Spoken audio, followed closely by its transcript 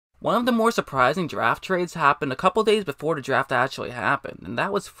One of the more surprising draft trades happened a couple days before the draft actually happened, and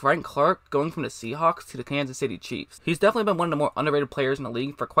that was Frank Clark going from the Seahawks to the Kansas City Chiefs. He's definitely been one of the more underrated players in the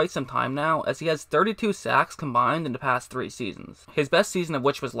league for quite some time now, as he has 32 sacks combined in the past 3 seasons. His best season of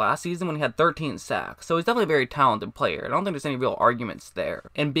which was last season when he had 13 sacks, so he's definitely a very talented player. I don't think there's any real arguments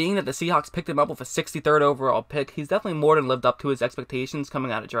there. And being that the Seahawks picked him up with a 63rd overall pick, he's definitely more than lived up to his expectations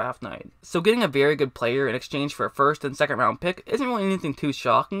coming out of draft night. So getting a very good player in exchange for a first and second round pick isn't really anything too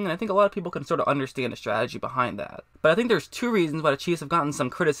shocking, and I think a lot of people can sort of understand the strategy behind that. But I think there's 2 reasons why the Chiefs have gotten some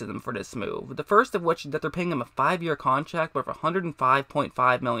criticism for this move. The first of which is that they're paying him a 5-year contract worth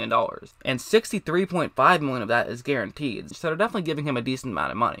 $105.5 million, and $63.5 million of that is guaranteed, so they're definitely giving him a decent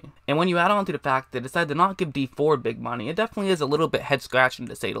amount of money. And when you add on to the fact that they decided to not give Dee Ford big money, it definitely is a little bit head-scratching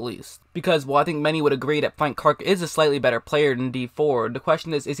to say the least. Because while I think many would agree that Frank Clark is a slightly better player than Dee Ford, the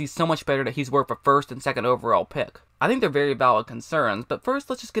question is he so much better that he's worth a first and second overall pick? I think they're very valid concerns, but first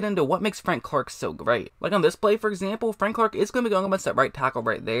let's just get into what makes Frank Clark so great. Like on this play, for example, Frank Clark is going to be going against that right tackle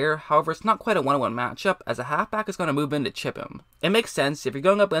right there. However, it's not quite a 1-on-1 matchup, as a halfback is going to move in to chip him. It makes sense. If you're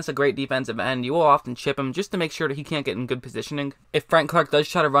going up against a great defensive end, you will often chip him just to make sure that he can't get in good positioning. If Frank Clark does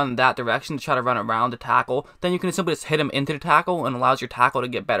try to run in that direction, to try to run around the tackle, then you can simply just hit him into the tackle and allows your tackle to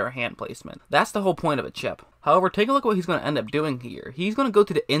get better hand placement. That's the whole point of a chip. However, take a look at what he's going to end up doing here. He's going to go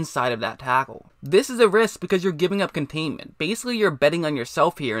to the inside of that tackle. This is a risk because you're giving up containment. Basically, you're betting on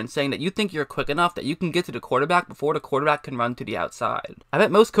yourself here and saying that you think you're quick enough that you can get to the quarterback before the quarterback can run to the outside. I bet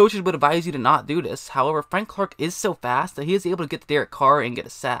most coaches would advise you to not do this. However, Frank Clark is so fast that he is able to get to Derek Carr and get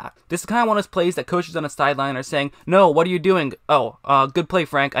a sack. This is kind of one of those plays that coaches on the sideline are saying, "No, what are you doing? Oh, good play,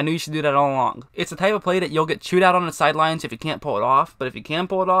 Frank. I knew you should do that all along." It's the type of play that you'll get chewed out on the sidelines if you can't pull it off, but if you can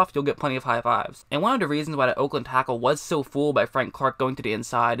pull it off, you'll get plenty of high fives. And one of the reasons why the Oakland tackle was so fooled by Frank Clark going to the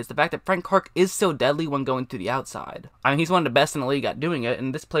inside is the fact that Frank Clark is so deadly when going to the outside. I mean, he's one of the best in the league at doing it,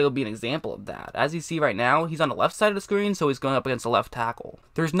 and this play will be an example of that. As you see right now, he's on the left side of the screen, so he's going up against the left tackle.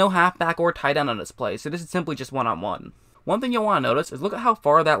 There's no halfback or tight end on this play, so this is simply just one-on-one. One thing you'll want to notice is look at how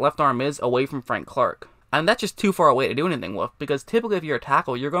far that left arm is away from Frank Clark. And that's just too far away to do anything with, because typically if you're a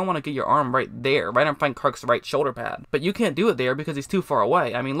tackle, you're going to want to get your arm right there, right on Frank Clark's right shoulder pad. But you can't do it there because he's too far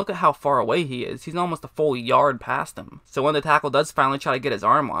away. I mean, look at how far away he is. He's almost a full yard past him. So when the tackle does finally try to get his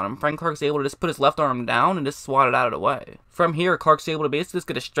arm on him, Frank Clark's able to just put his left arm down and just swat it out of the way. From here, Clark's able to basically just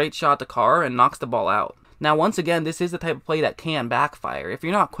get a straight shot to Carr and knocks the ball out. Now, once again, this is the type of play that can backfire. If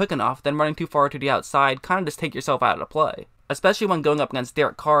you're not quick enough, then running too far to the outside kind of just take yourself out of the play. Especially when going up against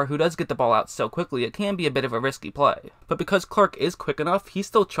Derek Carr, who does get the ball out so quickly, it can be a bit of a risky play. But because Clark is quick enough, he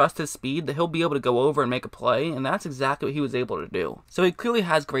still trusts his speed that he'll be able to go over and make a play, and that's exactly what he was able to do. So he clearly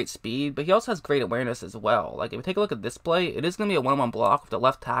has great speed, but he also has great awareness as well. Like, if you take a look at this play, it is going to be a 1-on-1 block with the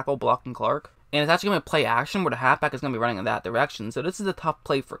left tackle blocking Clark. And it's actually going to be play action where the halfback is going to be running in that direction. So this is a tough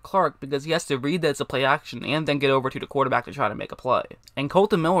play for Clark because he has to read that it's a play action and then get over to the quarterback to try to make a play. And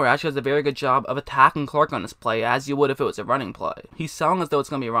Kolton Miller actually does a very good job of attacking Clark on this play as you would if it was a running play. He's selling as though it's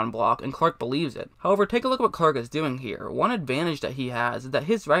going to be a run block and Clark believes it. However, take a look at what Clark is doing here. One advantage that he has is that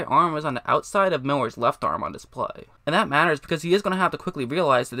his right arm is on the outside of Miller's left arm on this play. And that matters because he is going to have to quickly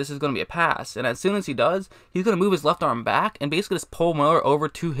realize that this is going to be a pass. And as soon as he does, he's going to move his left arm back and basically just pull Miller over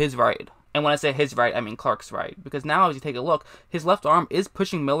to his right. And when I say his right, I mean Clark's right. Because now as you take a look, his left arm is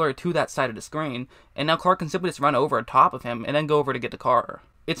pushing Miller to that side of the screen. And now Clark can simply just run over on top of him and then go over to get the Carr.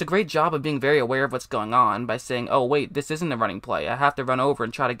 It's a great job of being very aware of what's going on by saying, oh wait, this isn't a running play. I have to run over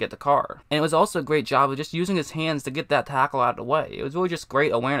and try to get the Carr. And it was also a great job of just using his hands to get that tackle out of the way. It was really just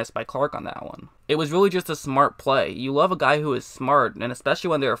great awareness by Clark on that one. It was really just a smart play. You love a guy who is smart, and especially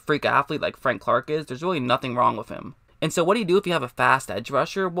when they're a freak athlete like Frank Clark is, there's really nothing wrong with him. And so what do you do if you have a fast edge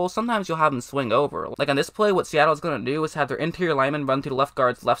rusher? Well, sometimes you'll have him swing over. Like on this play, what Seattle's going to do is have their interior lineman run to the left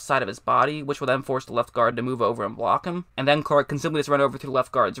guard's left side of his body, which will then force the left guard to move over and block him. And then Clark can simply just run over to the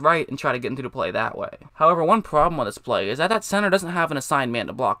left guard's right and try to get into the play that way. However, one problem with this play is that center doesn't have an assigned man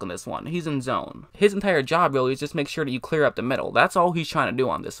to block on this one. He's in zone. His entire job really is just make sure that you clear up the middle. That's all he's trying to do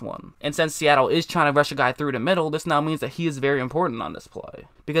on this one. And since Seattle is trying to rush a guy through the middle, this now means that he is very important on this play.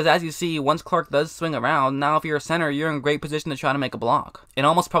 Because as you see, once Clark does swing around, now if you're a center, you're in a great position to try to make a block. It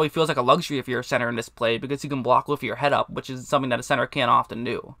almost probably feels like a luxury if you're a center in this play because you can block with your head up, which is something that a center can't often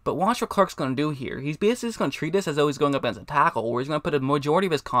do. But watch what Clark's going to do here. He's basically just going to treat this as though he's going up against a tackle, where he's going to put a majority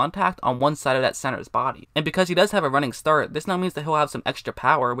of his contact on one side of that center's body. And because he does have a running start, this now means that he'll have some extra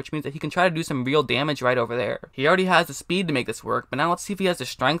power, which means that he can try to do some real damage right over there. He already has the speed to make this work, but now let's see if he has the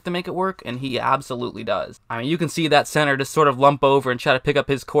strength to make it work, and he absolutely does. I mean, you can see that center just sort of lump over and try to pick up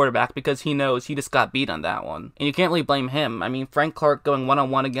his quarterback because he knows he just got beat on that one. And you can't really only blame him. I mean, Frank Clark going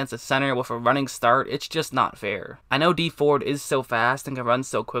one-on-one against a center with a running start, it's just not fair. I know Dee Ford is so fast and can run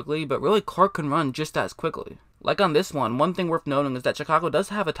so quickly, but really Clark can run just as quickly. Like on this one thing worth noting is that Chicago does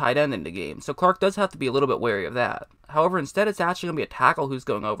have a tight end in the game, so Clark does have to be a little bit wary of that. However, instead it's actually going to be a tackle who's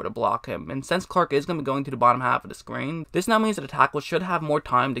going over to block him, and since Clark is going to be going to the bottom half of the screen, this now means that a tackle should have more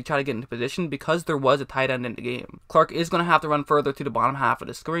time to try to get into position because there was a tight end in the game. Clark is going to have to run further to the bottom half of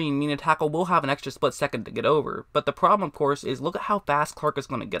the screen, meaning a tackle will have an extra split second to get over, but the problem of course is look at how fast Clark is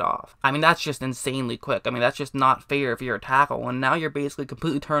going to get off. I mean, that's just insanely quick. I mean, that's just not fair if you're a tackle, and now you're basically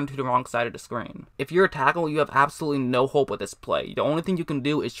completely turned to the wrong side of the screen. If you're a tackle, you have absolutely no hope with this play. The only thing you can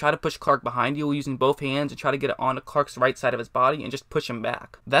do is try to push Clark behind you using both hands and try to get it onto Clark's right side of his body and just push him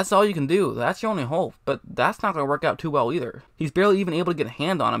back. That's all you can do. That's your only hope, but that's not going to work out too well either. He's barely even able to get a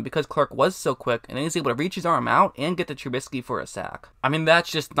hand on him because Clark was so quick, and then he's able to reach his arm out and get to Trubisky for a sack. I mean, that's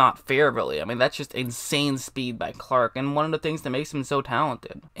just not fair, really. I mean, that's just insane speed by Clark, and one of the things that makes him so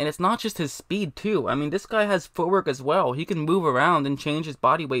talented. And it's not just his speed, too. I mean, this guy has footwork as well. He can move around and change his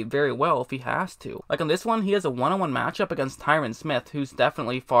body weight very well if he has to. Like on this one, he has a one-on-one matchup against Tyron Smith, who's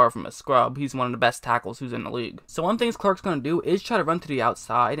definitely far from a scrub. He's one of the best tackles who's in the league. So one thing Clark's going to do is try to run to the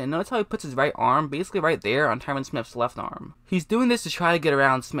outside, and notice how he puts his right arm basically right there on Tyron Smith's left arm. He's doing this to try to get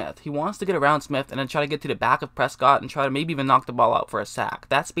around Smith. He wants to get around Smith and then try to get to the back of Prescott and try to maybe even knock the ball out for a sack.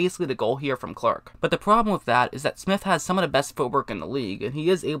 That's basically the goal here from Clark. But the problem with that is that Smith has some of the best footwork in the league, and he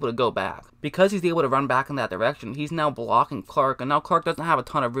is able to go back. Because he's able to run back in that direction, he's now blocking Clark, and now Clark doesn't have a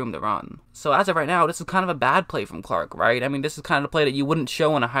ton of room to run. So as of right now, this is kind of a bad play from Clark, right? I mean, this is kind of a play that you wouldn't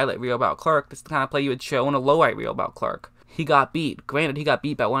show in a highlight reel about Clark. This is the kind of play you would show in a low-light reel about Clark. He got beat. Granted, he got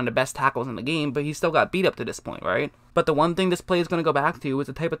beat by one of the best tackles in the game, but he still got beat up to this point, right? But the one thing this play is going to go back to is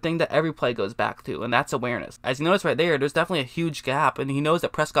the type of thing that every play goes back to, and that's awareness. As you notice right there, there's definitely a huge gap, and he knows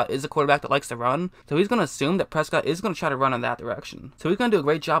that Prescott is a quarterback that likes to run, so he's going to assume that Prescott is going to try to run in that direction. So he's going to do a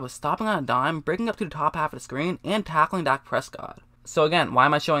great job of stopping on a dime, breaking up to the top half of the screen, and tackling Dak Prescott. So again, why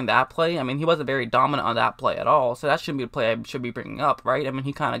am I showing that play? I mean, he wasn't very dominant on that play at all, so that shouldn't be a play I should be bringing up, right? I mean,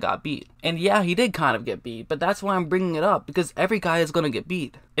 he kind of got beat. And yeah, he did kind of get beat, but that's why I'm bringing it up, because every guy is going to get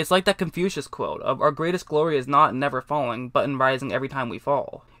beat. It's like that Confucius quote of, our greatest glory is not in never falling, but in rising every time we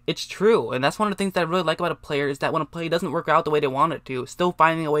fall. It's true, and that's one of the things that I really like about a player is that when a play doesn't work out the way they want it to, still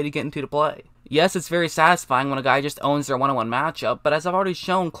finding a way to get into the play. Yes, it's very satisfying when a guy just owns their one-on-one matchup, but as I've already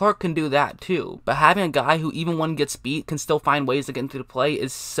shown, Clark can do that too. But having a guy who even when gets beat can still find ways to get into the play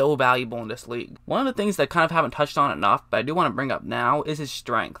is so valuable in this league. One of the things that I kind of haven't touched on enough, but I do want to bring up now, is his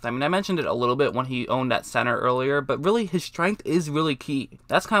strength. I mean, I mentioned it a little bit when he owned that center earlier, but really his strength is really key.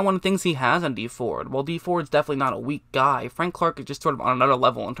 That's kind of one of the things he has on Dee Ford. While Dee Ford's definitely not a weak guy, Frank Clark is just sort of on another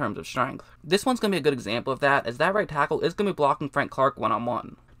level in terms of strength. This one's going to be a good example of that, as that right tackle is going to be blocking Frank Clark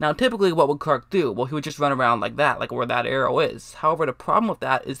one-on-one. Now, typically, what would Clark do? Well, he would just run around like that, like where that arrow is. However, the problem with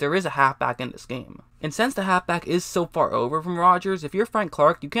that is there is a halfback in this game. And since the halfback is so far over from Rodgers, if you're Frank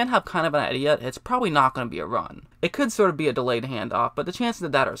Clark, you can have kind of an idea it's probably not going to be a run. It could sort of be a delayed handoff, but the chances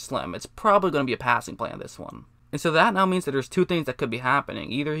of that are slim. It's probably going to be a passing play on this one. And so that now means that there's two things that could be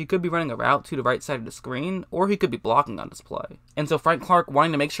happening. Either he could be running a route to the right side of the screen, or he could be blocking on this play. And so Frank Clark,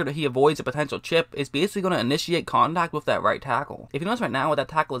 wanting to make sure that he avoids a potential chip, is basically going to initiate contact with that right tackle. If you notice right now what that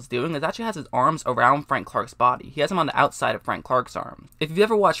tackle is doing is actually has his arms around Frank Clark's body. He has him on the outside of Frank Clark's arm. If you've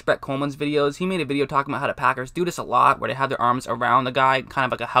ever watched Brett Coleman's videos, he made a video talking about how the Packers do this a lot, where they have their arms around the guy, kind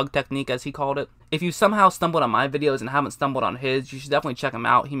of like a hug technique as he called it. If you somehow stumbled on my videos and haven't stumbled on his, you should definitely check him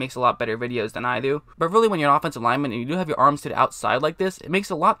out. He makes a lot better videos than I do. But really, when you're an offensive lineman and you do have your arms to the outside like this, it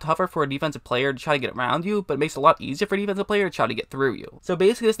makes it a lot tougher for a defensive player to try to get around you, but it makes it a lot easier for a defensive player to try to get through you. So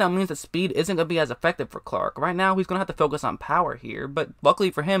basically, this now means that speed isn't going to be as effective for Clark. Right now, he's going to have to focus on power here, but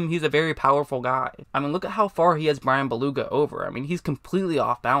luckily for him, he's a very powerful guy. I mean, look at how far he has Brian Beluga over. I mean, he's completely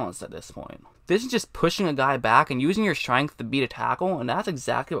off balance at this point. This is just pushing a guy back and using your strength to beat a tackle, and that's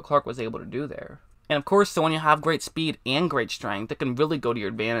exactly what Clark was able to do there. And of course, so when you have great speed and great strength, it can really go to your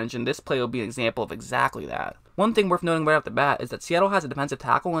advantage, and this play will be an example of exactly that. One thing worth noting right off the bat is that Seattle has a defensive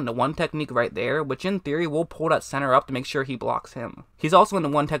tackle in the one technique right there, which in theory will pull that center up to make sure he blocks him. He's also in the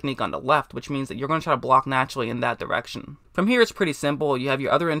one technique on the left, which means that you're going to try to block naturally in that direction. From here, it's pretty simple. You have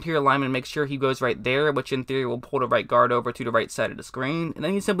your other interior lineman make sure he goes right there, which in theory will pull the right guard over to the right side of the screen, and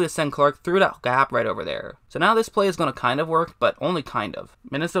then you simply send Clark through that gap right over there. So now this play is going to kind of work, but only kind of.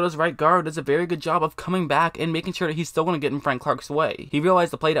 Minnesota's right guard does a very good job of coming back and making sure that he's still going to get in Frank Clark's way. He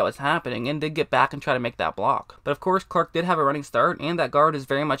realized the play that was happening and did get back and try to make that block. But of course, Clark did have a running start, and that guard is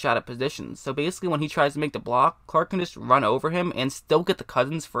very much out of position. So basically, when he tries to make the block, Clark can just run over him and still get the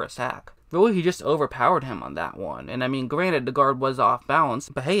Cousins for a sack. Really, he just overpowered him on that one. And I mean, granted, the guard was off balance,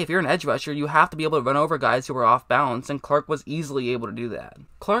 but hey, if you're an edge rusher, you have to be able to run over guys who are off balance, and Clark was easily able to do that.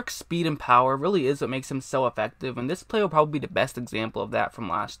 Clark's speed and power really is what makes him so effective, and this play will probably be the best example of that from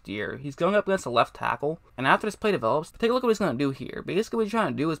last year. He's going up against a left tackle, and after this play develops, take a look at what he's going to do here. Basically, what he's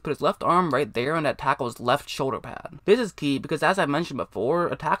trying to do is put his left arm right there on that tackle's left shoulder pad. This is key because, as I mentioned before,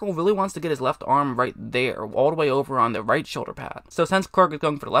 a tackle really wants to get his left arm right there, all the way over on the right shoulder pad. So since Clark is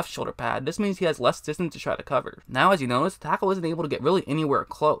going for the left shoulder pad, this means he has less distance to try to cover. Now, as you notice, the tackle isn't able to get really anywhere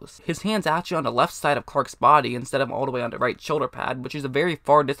close. His hand's actually on the left side of Clark's body instead of all the way on the right shoulder pad, which is a very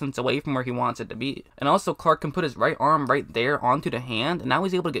far distance away from where he wants it to be. And also, Clark can put his right arm right there onto the hand, and now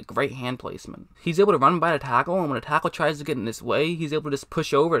he's able to get great hand placement. He's able to run by the tackle, and when the tackle tries to get in his way, he's able to just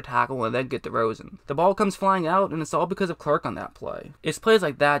push over the tackle and then get to Rosen. The ball comes flying out, and it's all because of Clark on that play. It's plays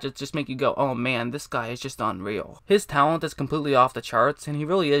like that just make you go, oh man, this guy is just unreal. His talent is completely off the charts, and he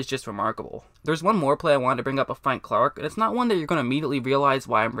really is just remarkable. There's one more play I wanted to bring up of Frank Clark, and it's not one that you're going to immediately realize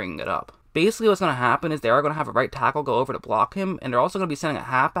why I'm bringing it up. Basically, what's going to happen is they are going to have a right tackle go over to block him, and they're also going to be sending a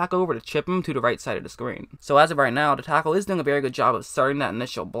halfback over to chip him to the right side of the screen. So as of right now, the tackle is doing a very good job of starting that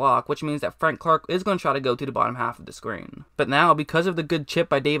initial block, which means that Frank Clark is going to try to go to the bottom half of the screen. But now, because of the good chip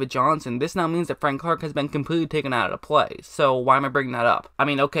by David Johnson, this now means that Frank Clark has been completely taken out of the play. So why am I bringing that up? I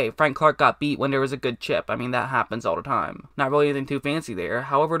mean, okay, Frank Clark got beat when there was a good chip. I mean, that happens all the time. Not really anything too fancy there.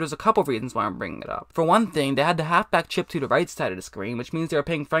 However, there's a couple of reasons why I'm bringing it up. For one thing, they had the halfback chip to the right side of the screen, which means they were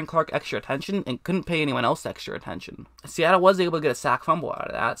paying Frank Clark extra attention and couldn't pay anyone else extra attention. Seattle was able to get a sack fumble out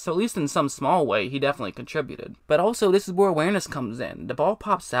of that, so at least in some small way, he definitely contributed. But also, this is where awareness comes in. The ball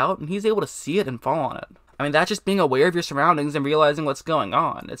pops out, and he's able to see it and fall on it. I mean, that's just being aware of your surroundings and realizing what's going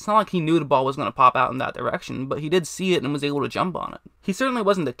on. It's not like he knew the ball was going to pop out in that direction, but he did see it and was able to jump on it. He certainly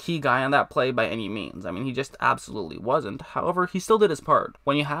wasn't the key guy on that play by any means. I mean, he just absolutely wasn't. However, he still did his part.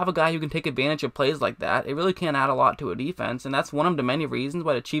 When you have a guy who can take advantage of plays like that, it really can add a lot to a defense, and that's one of the many reasons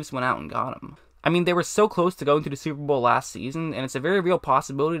why the Chiefs went out and got him. I mean, they were so close to going to the Super Bowl last season, and it's a very real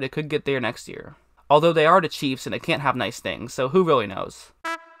possibility they could get there next year. Although they are the Chiefs and they can't have nice things, so who really knows?